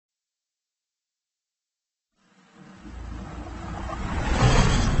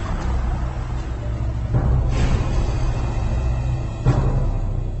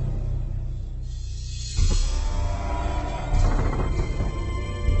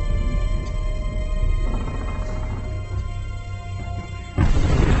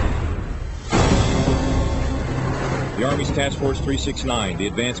The Army's Task Force 369, the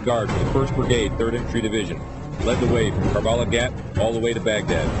advance guard for the 1st Brigade, 3rd Infantry Division, led the way from Karbala Gap all the way to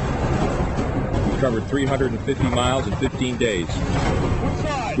Baghdad. We covered 350 miles in 15 days.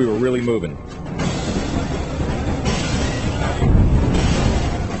 We were really moving.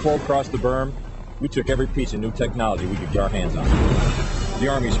 Before we crossed the berm, we took every piece of new technology we could get our hands on. The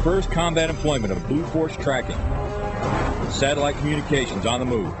Army's first combat employment of Blue Force tracking, satellite communications on the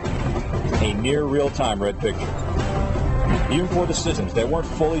move, a near real-time red picture. Even for the systems that weren't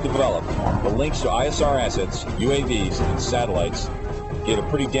fully developed, the links to ISR assets, UAVs, and satellites gave a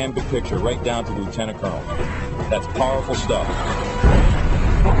pretty damn good picture right down to the Lieutenant Colonel. That's powerful stuff.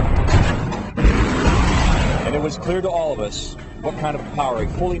 And it was clear to all of us what kind of power a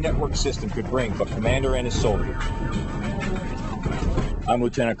fully networked system could bring for a commander and his soldiers. I'm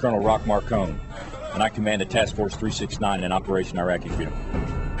Lieutenant Colonel Rock Marcone, and I command the Task Force 369 in Operation Iraqi Freedom.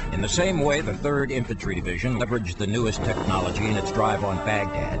 In the same way the 3rd Infantry Division leveraged the newest technology in its drive on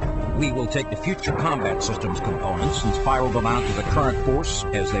Baghdad, we will take the future combat systems components and spiral them out to the current force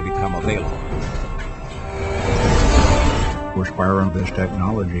as they become available. We're spiraling this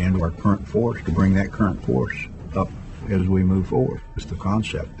technology into our current force to bring that current force up as we move forward. It's the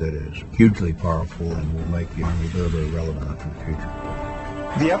concept that is hugely powerful and will make the Army very, very relevant in the future.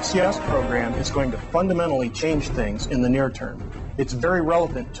 The FCS program is going to fundamentally change things in the near term. It's very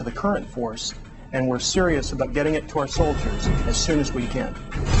relevant to the current force, and we're serious about getting it to our soldiers as soon as we can.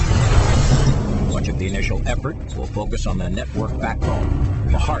 Much of the initial effort will focus on the network backbone,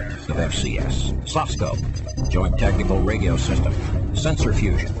 the heart of FCS, SOFSCO, Joint Technical Radio System, Sensor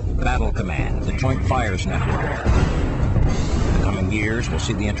Fusion, Battle Command, the Joint Fires Network. In the coming years, we'll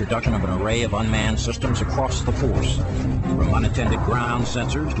see the introduction of an array of unmanned systems across the force, from unattended ground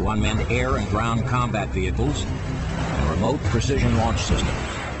sensors to unmanned air and ground combat vehicles, and remote precision launch systems.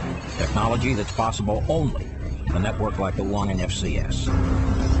 Technology that's possible only in a network like the one in FCS.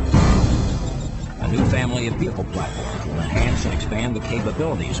 A new family of vehicle platforms will enhance and expand the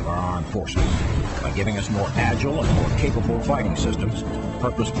capabilities of our armed forces by giving us more agile and more capable fighting systems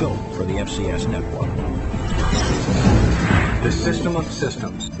purpose-built for the FCS network. The system of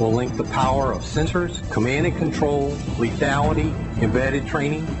systems will link the power of sensors, command and control, lethality, embedded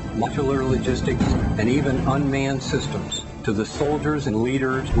training, modular logistics, and even unmanned systems to the soldiers and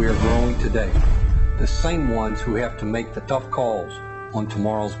leaders we are growing today, the same ones who have to make the tough calls on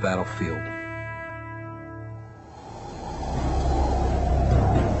tomorrow's battlefield.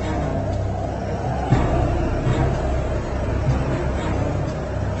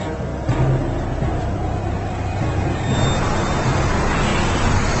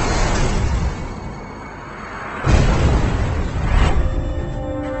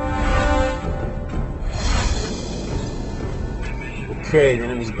 Okay, the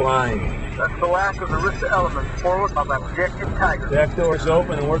enemy's blind. That's the lack of the risk element forward of objective Tiger. Back door's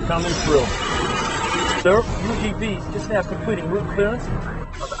open and we're coming through. Sir, UGVs just now completing route clearance.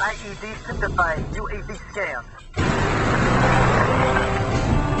 Of the IED simplifying UAV scan.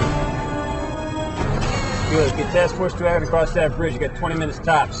 Good. Get Task Force 2 across that bridge. You got 20 minutes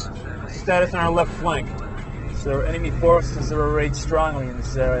tops. Status on our left flank. Sir, enemy forces are arrayed strongly in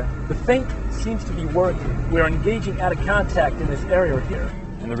this area. The feint seems to be working. We are engaging out of contact in this area here.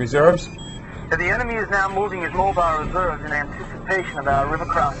 And the reserves? The enemy is now moving his mobile reserves in anticipation of our river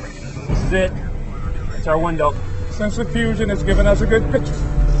crossing. This is it. It's our window. Sensor fusion has given us a good picture.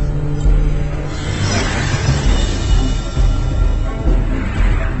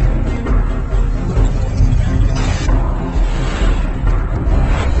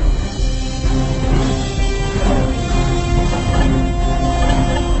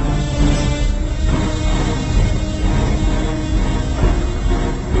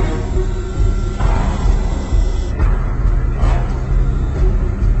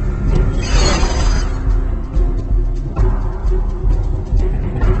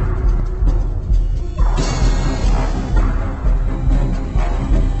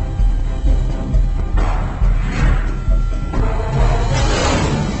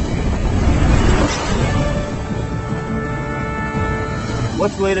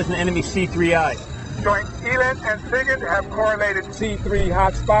 What's the latest in enemy C3I? Joint Elan and SIGINT have correlated C3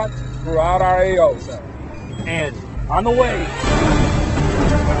 hotspots throughout our AO, sir. And on the way.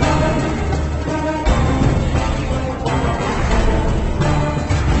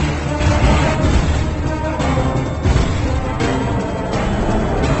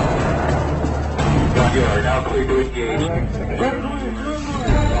 You are now clear to engage.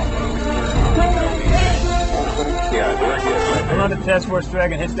 Come on to Task Force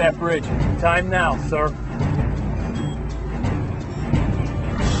Dragon, hits that bridge. Time now, sir.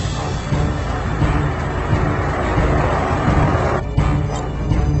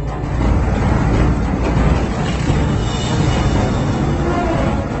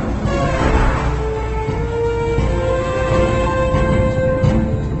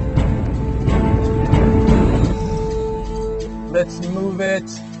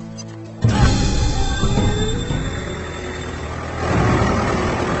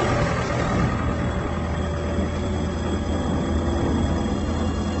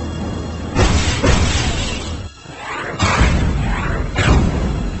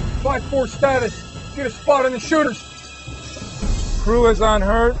 force status. Get a spot on the shooters. Crew is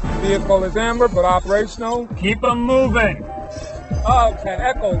unhurt. Vehicle is amber, but operational. Keep them moving. Okay,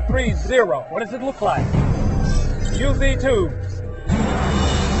 Echo 3-0. What does it look like? UZ2.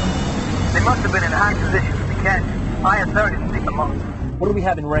 They must have been in high position to be catched. IS-30 to pick them up. What do we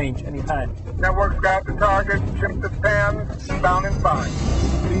have in range anytime? Network's got the target. Chimp to 10. Bound in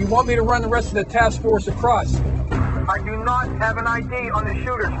 5. Do you want me to run the rest of the task force across? I do not have an ID on the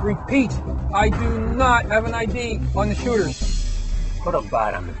shooters. Repeat, I do not have an ID on the shooters. Put a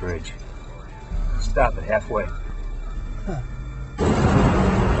bot on the bridge. Stop it halfway.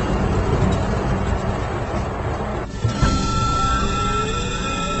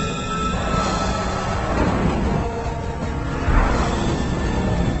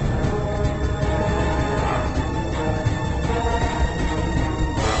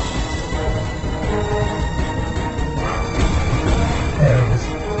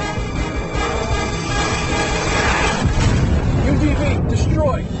 UDV,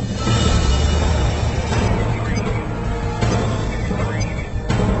 destroy!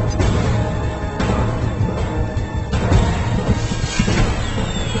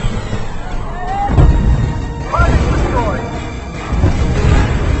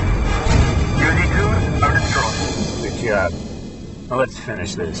 UZ2s are destroyed. Good job. Now let's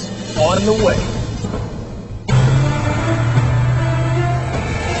finish this. On the way.